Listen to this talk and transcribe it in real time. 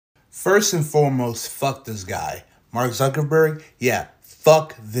First and foremost, fuck this guy. Mark Zuckerberg, yeah,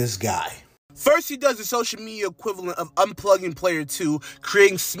 fuck this guy. First, he does the social media equivalent of unplugging Player 2,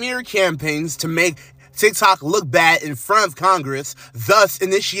 creating smear campaigns to make TikTok look bad in front of Congress, thus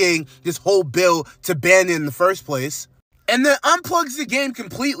initiating this whole bill to ban it in the first place. And then unplugs the game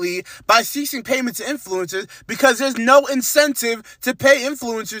completely by ceasing payment to influencers because there's no incentive to pay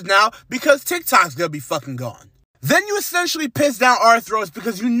influencers now because TikTok's gonna be fucking gone. Then you essentially piss down our throats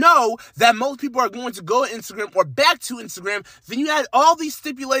because you know that most people are going to go to Instagram or back to Instagram. Then you add all these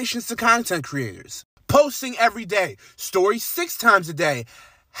stipulations to content creators. Posting every day, stories 6 times a day,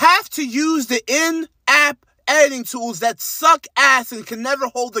 have to use the in-app editing tools that suck ass and can never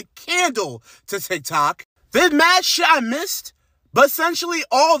hold a candle to TikTok. There's mad shit I missed, but essentially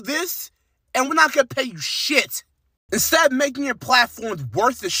all this, and we're not gonna pay you shit. Instead of making your platforms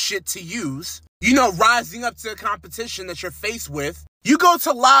worth the shit to use, rising up to the competition that you're faced with, you go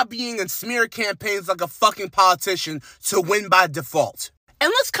to lobbying and smear campaigns like a fucking politician to win by default. And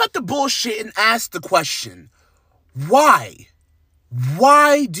let's cut the bullshit and ask the question, why?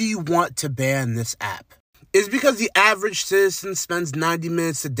 Why do you want to ban this app? Is it because the average citizen spends 90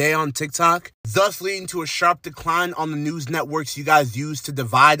 minutes a day on TikTok, thus leading to a sharp decline on the news networks you guys use to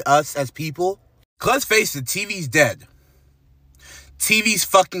divide us as people? 'Cause let's face it, TV's dead. TV's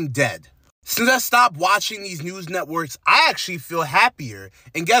fucking dead. Since I stopped watching these news networks, I actually feel happier.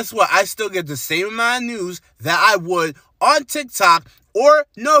 And guess what? I still get the same amount of news that I would on TikTok or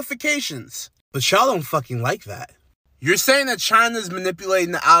notifications. But y'all don't fucking like that. You're saying that China's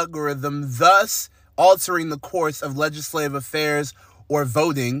manipulating the algorithm, thus altering the course of legislative affairs or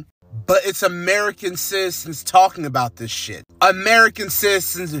voting, but it's American citizens talking about this shit. American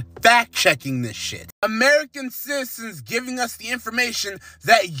citizens fact-checking this shit. American citizens giving us the information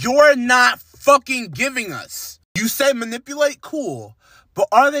that you're not fucking giving us. You say manipulate, cool, but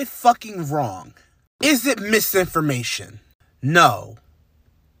are they fucking wrong? Is it misinformation? No,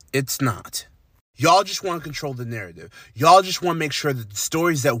 it's not. Y'all just want to control the narrative. Y'all just want to make sure that the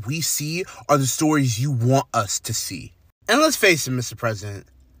stories that we see are the stories you want us to see. And let's face it, Mr. President,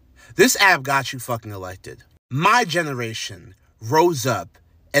 this app got you fucking elected. My generation rose up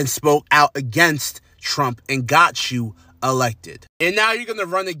and spoke out against Trump and got you elected. And now you're going to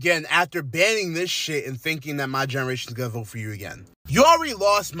run again after banning this shit and thinking that my generation's going to vote for you again. You already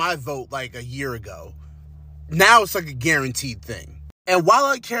lost my vote like a year ago. Now it's like a guaranteed thing. And while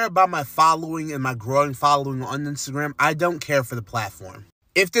I care about my following and my growing following on Instagram, I don't care for the platform.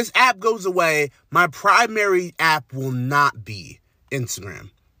 If this app goes away, my primary app will not be Instagram.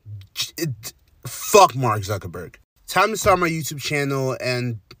 Fuck Mark Zuckerberg. Time to start my YouTube channel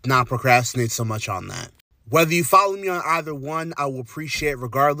and not procrastinate so much on that. Whether you follow me on either one, I will appreciate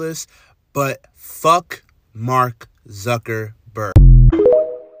regardless, but fuck Mark Zuckerberg.